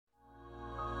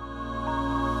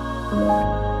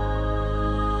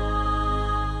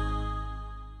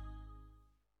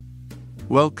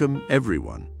Welcome,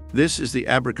 everyone. This is the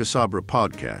Abracasabra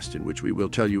podcast, in which we will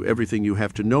tell you everything you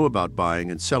have to know about buying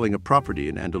and selling a property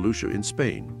in Andalusia in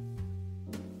Spain.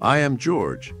 I am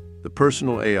George, the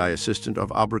personal AI assistant of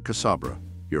Abracasabra,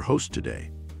 your host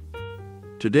today.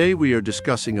 Today we are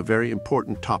discussing a very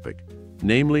important topic,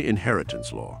 namely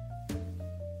inheritance law.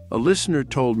 A listener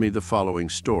told me the following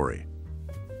story.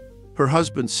 Her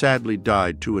husband sadly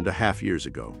died 2.5 years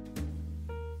ago.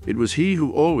 It was he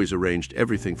who always arranged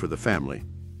everything for the family,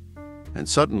 and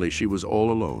suddenly she was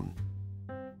all alone.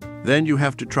 Then you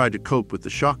have to try to cope with the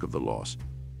shock of the loss,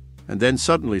 and then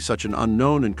suddenly such an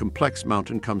unknown and complex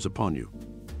mountain comes upon you.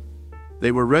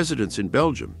 They were residents in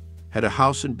Belgium, had a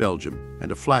house in Belgium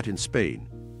and a flat in Spain,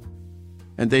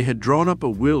 and they had drawn up a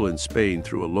will in Spain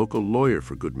through a local lawyer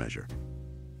for good measure.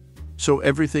 So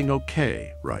everything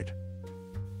okay, right?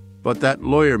 But that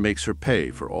lawyer makes her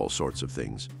pay for all sorts of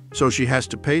things. So she has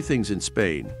to pay things in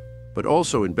Spain, but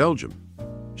also in Belgium.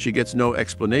 She gets no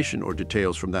explanation or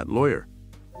details from that lawyer,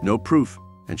 no proof,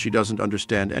 and she doesn't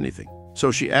understand anything. So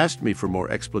she asked me for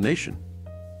more explanation.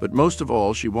 But most of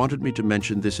all, she wanted me to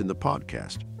mention this in the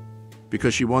podcast,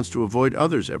 because she wants to avoid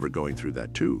others ever going through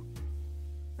that too.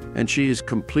 And she is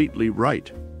completely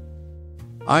right.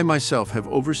 I myself have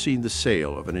overseen the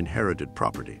sale of an inherited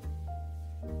property.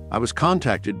 I was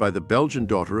contacted by the Belgian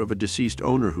daughter of a deceased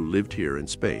owner who lived here in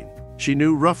Spain. She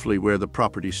knew roughly where the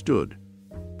property stood,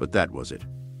 but that was it.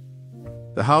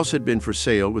 The house had been for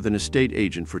sale with an estate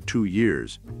agent for 2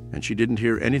 years, and she didn't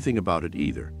hear anything about it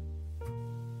either.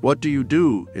 What do you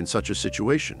do in such a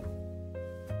situation?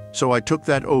 So I took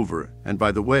that over, and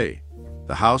by the way,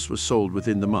 the house was sold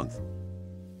within the month.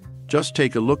 Just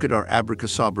take a look at our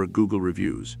Abracasabra Google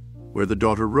reviews, where the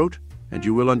daughter wrote, and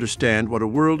you will understand what a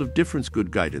world of difference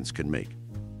good guidance can make.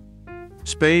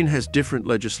 Spain has different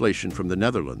legislation from the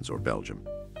Netherlands or Belgium.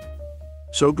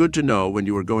 So good to know when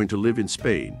you are going to live in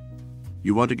Spain,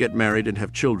 you want to get married and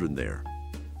have children there,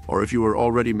 or if you are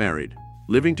already married,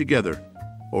 living together,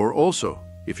 or also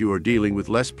if you are dealing with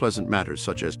less pleasant matters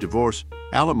such as divorce,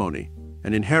 alimony,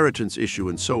 an inheritance issue,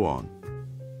 and so on.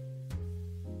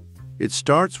 It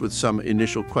starts with some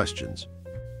initial questions.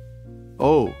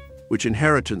 Oh, which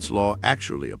inheritance law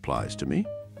actually applies to me?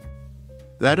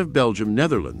 That of Belgium,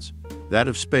 Netherlands, that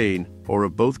of Spain, or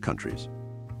of both countries?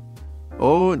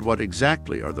 Oh, and what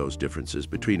exactly are those differences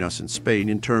between us and Spain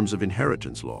in terms of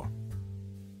inheritance law?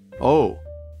 Oh,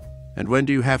 and when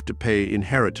do you have to pay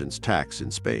inheritance tax in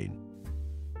Spain?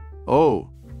 Oh,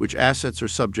 which assets are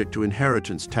subject to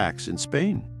inheritance tax in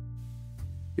Spain?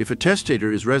 If a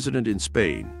testator is resident in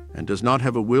Spain and does not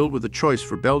have a will with a choice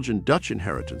for Belgian-Dutch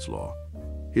inheritance law,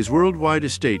 his worldwide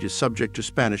estate is subject to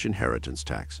Spanish inheritance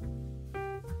tax.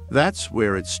 That's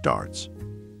where it starts.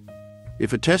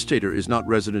 If a testator is not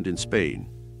resident in Spain,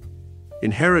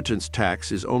 inheritance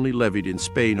tax is only levied in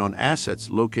Spain on assets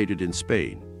located in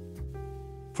Spain.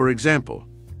 For example,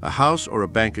 a house or a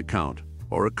bank account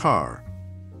or a car,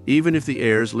 even if the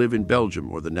heirs live in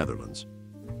Belgium or the Netherlands.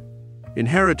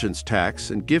 Inheritance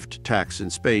tax and gift tax in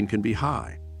Spain can be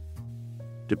high.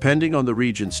 Depending on the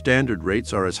region, standard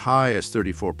rates are as high as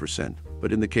 34%,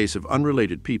 but in the case of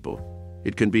unrelated people,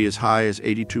 it can be as high as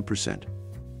 82%.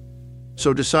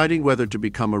 So deciding whether to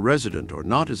become a resident or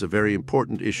not is a very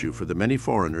important issue for the many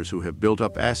foreigners who have built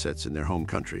up assets in their home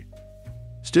country,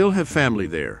 still have family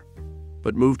there,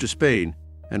 but move to Spain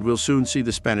and will soon see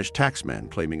the Spanish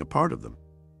taxman claiming a part of them.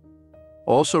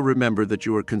 Also remember that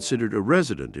you are considered a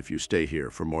resident if you stay here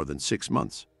for more than 6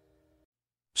 months.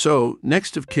 So,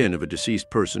 next of kin of a deceased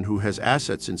person who has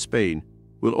assets in Spain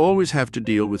will always have to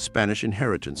deal with Spanish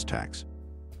inheritance tax.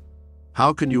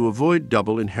 How can you avoid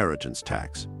double inheritance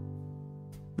tax?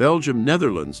 Belgium,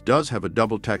 Netherlands does have a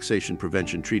double taxation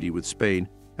prevention treaty with Spain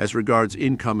as regards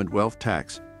income and wealth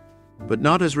tax, but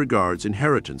not as regards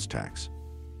inheritance tax.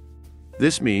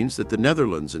 This means that the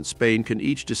Netherlands and Spain can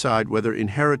each decide whether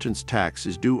inheritance tax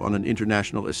is due on an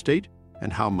international estate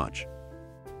and how much.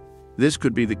 This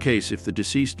could be the case if the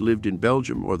deceased lived in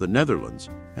Belgium or the Netherlands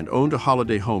and owned a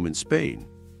holiday home in Spain,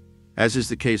 as is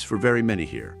the case for very many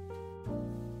here.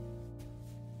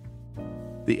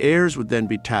 The heirs would then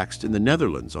be taxed in the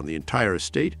Netherlands on the entire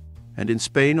estate and in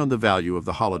Spain on the value of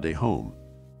the holiday home.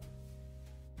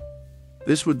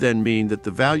 This would then mean that the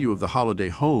value of the holiday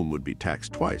home would be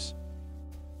taxed twice.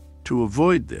 To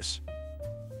avoid this,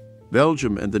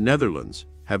 Belgium and the Netherlands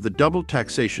have the double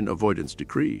taxation avoidance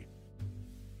decree.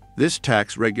 This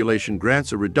tax regulation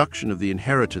grants a reduction of the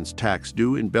inheritance tax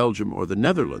due in Belgium or the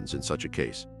Netherlands in such a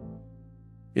case.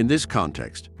 In this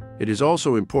context, it is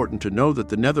also important to know that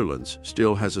the Netherlands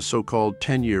still has a so-called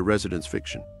 10-year residence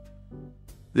fiction.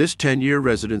 This 10-year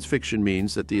residence fiction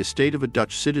means that the estate of a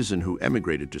Dutch citizen who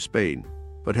emigrated to Spain,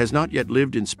 but has not yet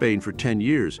lived in Spain for 10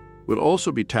 years, will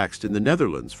also be taxed in the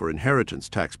Netherlands for inheritance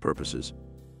tax purposes.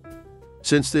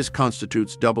 Since this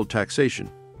constitutes double taxation,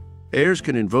 heirs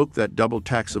can invoke that double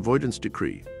tax avoidance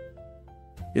decree.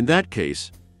 In that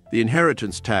case, the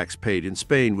inheritance tax paid in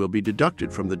Spain will be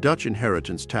deducted from the Dutch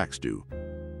inheritance tax due.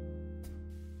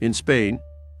 In Spain,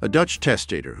 a Dutch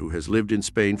testator who has lived in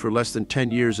Spain for less than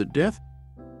 10 years at death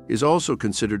is also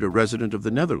considered a resident of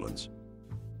the Netherlands.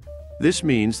 This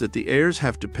means that the heirs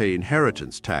have to pay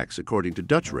inheritance tax according to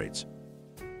Dutch rates.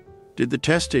 Did the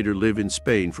testator live in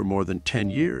Spain for more than 10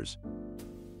 years?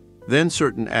 Then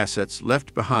certain assets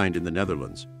left behind in the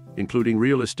Netherlands, including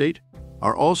real estate,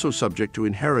 are also subject to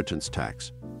inheritance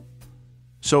tax.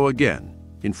 So again,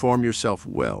 inform yourself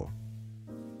well.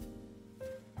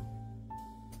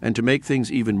 And to make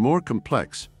things even more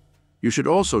complex, you should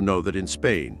also know that in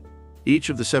Spain, each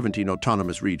of the 17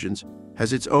 autonomous regions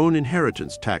has its own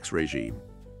inheritance tax regime.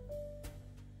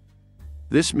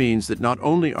 This means that not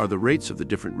only are the rates of the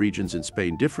different regions in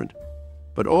Spain different,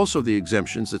 but also the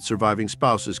exemptions that surviving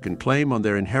spouses can claim on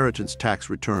their inheritance tax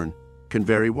return can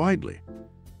vary widely.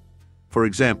 For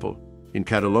example, in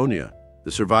Catalonia,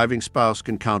 the surviving spouse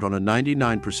can count on a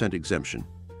 99% exemption,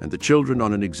 and the children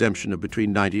on an exemption of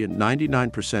between 90 and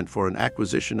 99% for an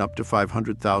acquisition up to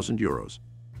 500,000 euros.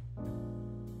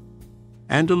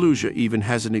 Andalusia even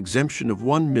has an exemption of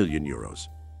 1 million euros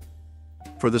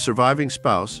for the surviving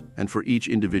spouse and for each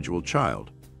individual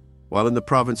child, while in the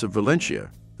province of Valencia,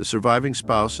 the surviving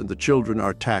spouse and the children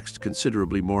are taxed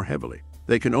considerably more heavily.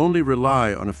 They can only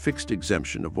rely on a fixed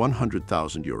exemption of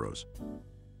 100,000 euros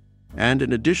and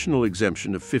an additional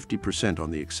exemption of 50%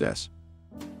 on the excess.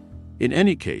 In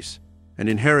any case, an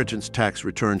inheritance tax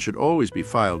return should always be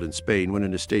filed in Spain when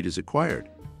an estate is acquired,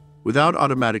 without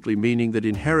automatically meaning that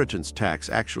inheritance tax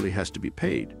actually has to be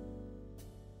paid.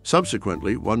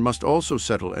 Subsequently, one must also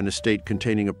settle an estate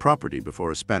containing a property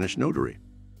before a Spanish notary.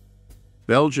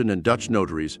 Belgian and Dutch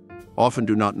notaries often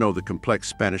do not know the complex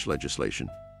Spanish legislation,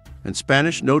 and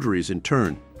Spanish notaries in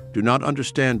turn do not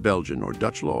understand Belgian or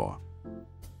Dutch law.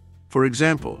 For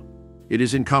example, it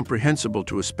is incomprehensible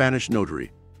to a Spanish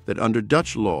notary that under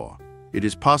Dutch law, it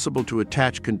is possible to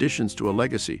attach conditions to a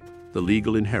legacy, the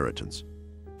legal inheritance.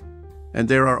 And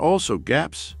there are also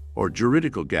gaps or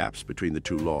juridical gaps between the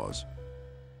two laws.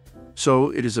 So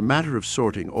it is a matter of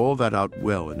sorting all that out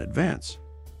well in advance.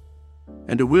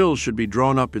 And a will should be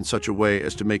drawn up in such a way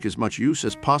as to make as much use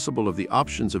as possible of the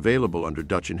options available under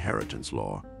Dutch inheritance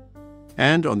law,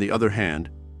 and on the other hand,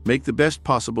 make the best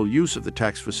possible use of the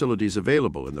tax facilities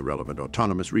available in the relevant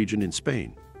autonomous region in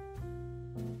Spain.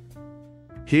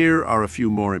 Here are a few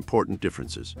more important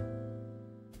differences.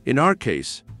 In our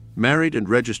case, married and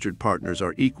registered partners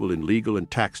are equal in legal and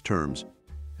tax terms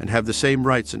and have the same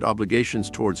rights and obligations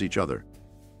towards each other,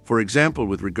 for example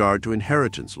with regard to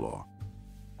inheritance law.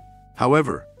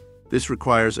 However, this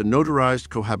requires a notarized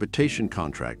cohabitation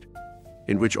contract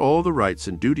in which all the rights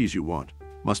and duties you want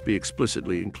must be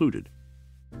explicitly included.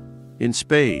 In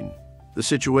Spain, the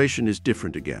situation is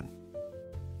different again.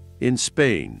 In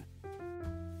Spain,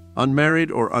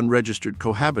 unmarried or unregistered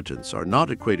cohabitants are not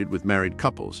equated with married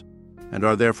couples and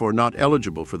are therefore not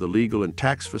eligible for the legal and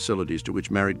tax facilities to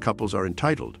which married couples are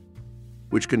entitled,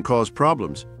 which can cause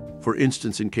problems, for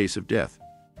instance in case of death.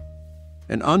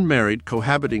 An unmarried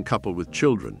cohabiting couple with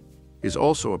children is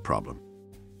also a problem.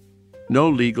 No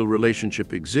legal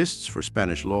relationship exists for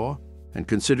Spanish law and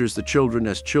considers the children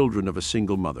as children of a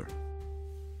single mother.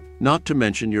 Not to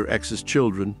mention your ex's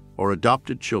children or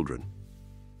adopted children.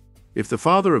 If the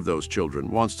father of those children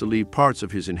wants to leave parts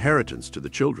of his inheritance to the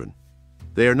children,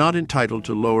 they are not entitled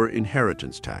to lower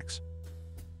inheritance tax.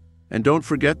 And don't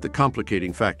forget the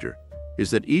complicating factor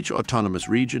is that each autonomous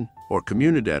region or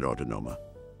comunidad autónoma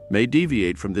may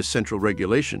deviate from this central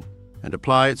regulation and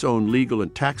apply its own legal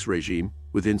and tax regime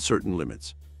within certain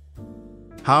limits.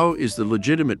 How is the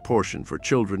legitimate portion for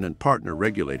children and partner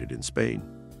regulated in Spain?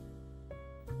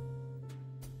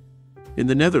 In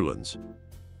the Netherlands,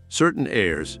 certain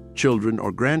heirs, children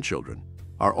or grandchildren,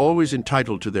 are always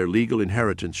entitled to their legal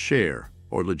inheritance share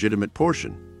or legitimate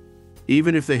portion,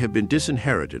 even if they have been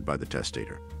disinherited by the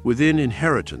testator. Within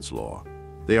inheritance law,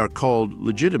 they are called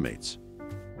legitimates.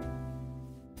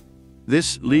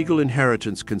 This legal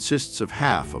inheritance consists of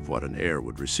half of what an heir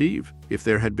would receive if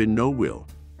there had been no will.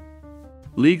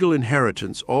 Legal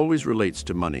inheritance always relates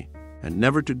to money and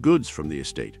never to goods from the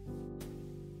estate.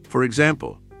 For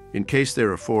example, in case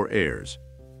there are 4 heirs,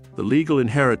 the legal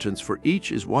inheritance for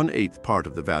each is 1/8 part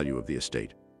of the value of the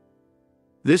estate.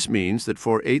 This means that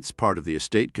 4/8 part of the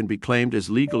estate can be claimed as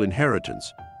legal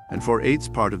inheritance and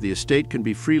 4/8 part of the estate can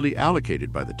be freely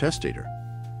allocated by the testator.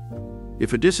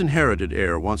 If a disinherited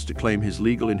heir wants to claim his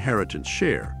legal inheritance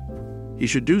share, he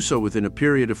should do so within a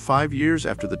period of 5 years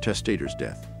after the testator's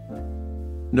death.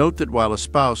 Note that while a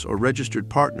spouse or registered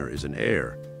partner is an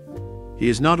heir, he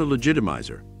is not a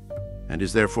legitimizer and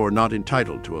is therefore not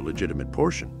entitled to a legitimate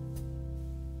portion.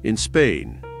 In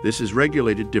Spain, this is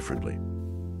regulated differently.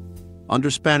 Under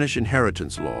Spanish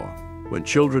inheritance law, when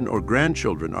children or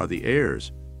grandchildren are the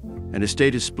heirs, an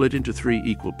estate is split into 3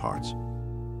 equal parts.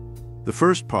 The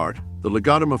first part, the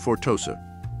legatima forzosa,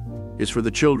 is for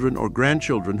the children or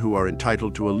grandchildren who are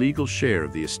entitled to a legal share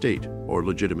of the estate or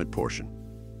legitimate portion.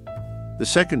 The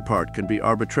second part can be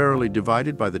arbitrarily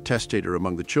divided by the testator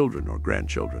among the children or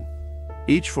grandchildren,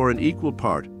 each for an equal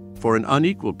part, for an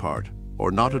unequal part,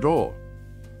 or not at all.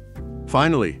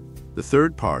 Finally, the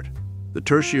third part, the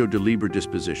tertio de libre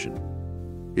disposition,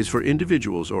 is for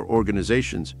individuals or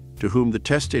organizations to whom the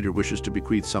testator wishes to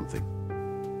bequeath something.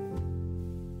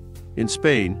 In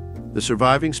Spain, the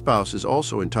surviving spouse is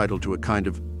also entitled to a kind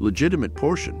of legitimate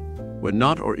portion when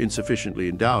not or insufficiently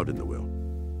endowed in the will.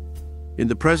 In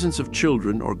the presence of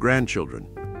children or grandchildren,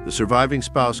 the surviving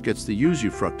spouse gets the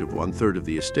usufruct of 1/3 of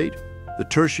the estate, the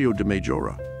tertio de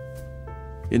majora.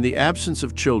 In the absence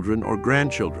of children or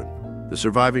grandchildren, the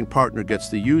surviving partner gets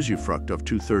the usufruct of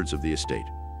 2/3 of the estate.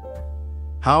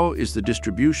 How is the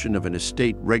distribution of an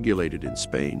estate regulated in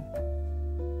Spain?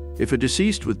 If a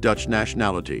deceased with Dutch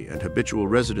nationality and habitual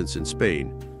residence in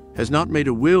Spain has not made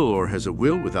a will or has a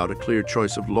will without a clear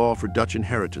choice of law for Dutch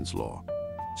inheritance law,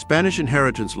 Spanish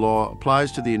inheritance law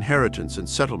applies to the inheritance and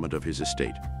settlement of his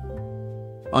estate.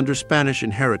 Under Spanish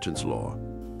inheritance law,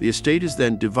 the estate is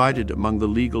then divided among the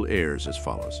legal heirs as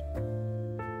follows.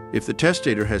 If the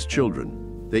testator has children,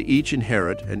 they each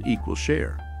inherit an equal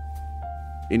share.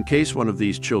 In case one of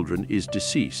these children is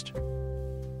deceased,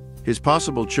 his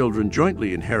possible children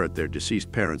jointly inherit their deceased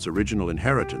parents' original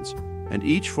inheritance, and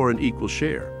each for an equal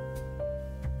share.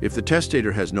 If the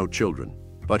testator has no children,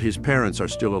 but his parents are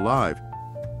still alive,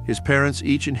 his parents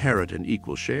each inherit an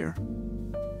equal share.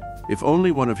 If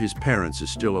only one of his parents is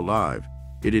still alive,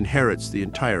 it inherits the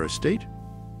entire estate.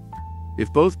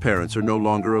 If both parents are no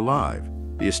longer alive,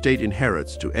 the estate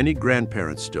inherits to any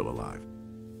grandparents still alive.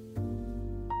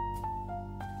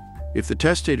 If the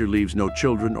testator leaves no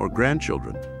children or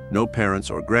grandchildren, no parents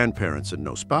or grandparents, and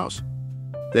no spouse,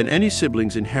 then any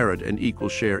siblings inherit an equal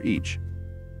share each.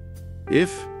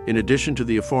 If, in addition to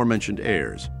the aforementioned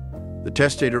heirs, the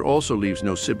testator also leaves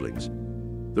no siblings,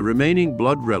 the remaining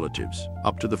blood relatives,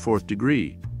 up to the 4th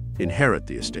degree, inherit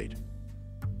the estate.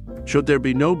 Should there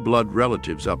be no blood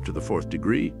relatives up to the 4th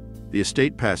degree, the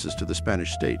estate passes to the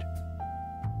Spanish state.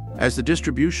 As the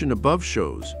distribution above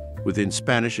shows, within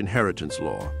Spanish inheritance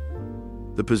law,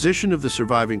 the position of the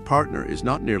surviving partner is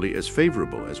not nearly as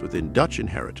favorable as within Dutch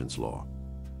inheritance law.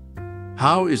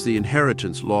 How is the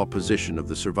inheritance law position of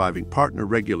the surviving partner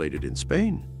regulated in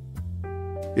Spain?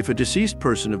 If a deceased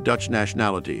person of Dutch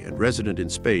nationality and resident in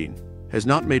Spain has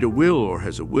not made a will or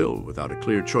has a will without a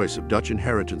clear choice of Dutch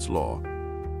inheritance law,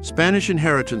 Spanish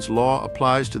inheritance law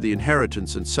applies to the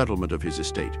inheritance and settlement of his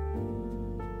estate.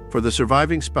 For the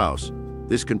surviving spouse,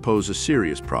 this can pose a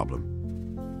serious problem,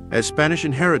 as Spanish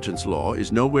inheritance law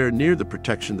is nowhere near the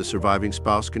protection the surviving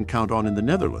spouse can count on in the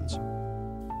Netherlands.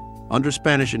 Under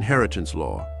Spanish inheritance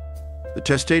law, the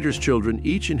testator's children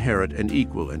each inherit an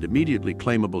equal and immediately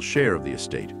claimable share of the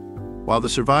estate, while the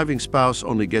surviving spouse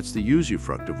only gets the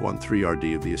usufruct of 1/3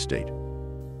 rd of the estate.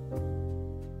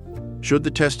 Should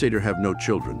the testator have no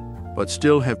children, but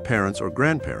still have parents or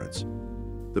grandparents,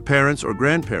 the parents or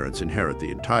grandparents inherit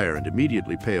the entire and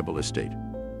immediately payable estate.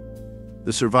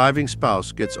 The surviving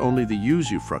spouse gets only the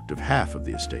usufruct of half of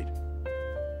the estate.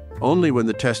 Only when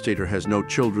the testator has no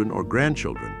children or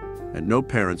grandchildren, and no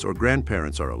parents or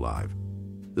grandparents are alive,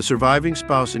 the surviving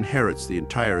spouse inherits the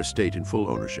entire estate in full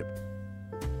ownership.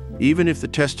 Even if the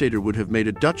testator would have made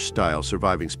a Dutch-style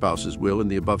surviving spouse's will in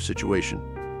the above situation,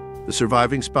 the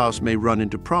surviving spouse may run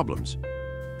into problems,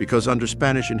 because under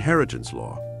Spanish inheritance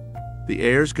law, the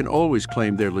heirs can always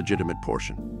claim their legitimate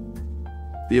portion.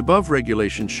 The above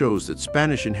regulation shows that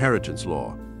Spanish inheritance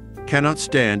law cannot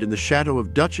stand in the shadow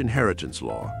of Dutch inheritance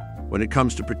law when it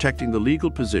comes to protecting the legal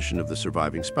position of the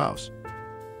surviving spouse.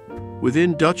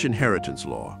 Within Dutch inheritance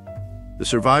law, the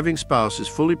surviving spouse is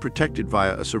fully protected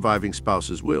via a surviving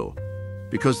spouse's will,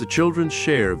 because the children's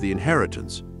share of the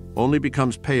inheritance only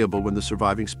becomes payable when the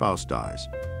surviving spouse dies.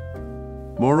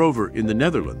 Moreover, in the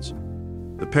Netherlands,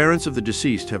 the parents of the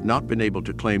deceased have not been able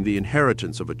to claim the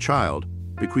inheritance of a child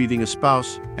bequeathing a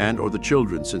spouse and/or the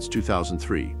children since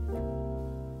 2003.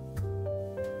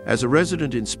 As a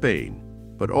resident in Spain,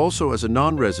 but also as a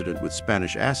non-resident with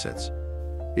Spanish assets.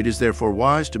 It is therefore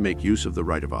wise to make use of the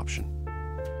right of option.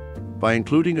 By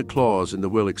including a clause in the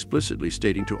will explicitly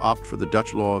stating to opt for the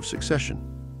Dutch law of succession,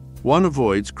 one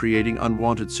avoids creating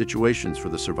unwanted situations for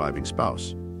the surviving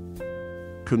spouse.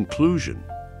 Conclusion: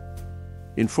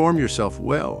 inform yourself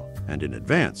well and in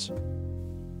advance.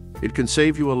 It can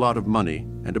save you a lot of money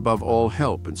and above all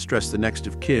help and stress the next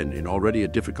of kin in already a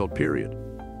difficult period.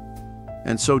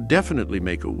 And so definitely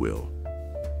make a will.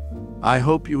 I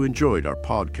hope you enjoyed our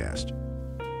podcast.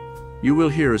 You will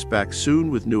hear us back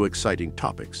soon with new exciting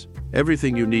topics.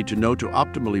 Everything you need to know to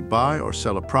optimally buy or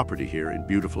sell a property here in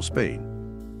beautiful Spain.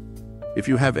 If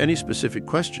you have any specific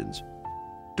questions,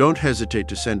 don't hesitate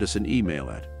to send us an email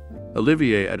at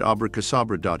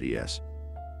olivier@abracasabra.es.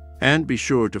 And be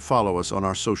sure to follow us on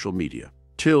our social media.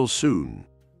 Till soon.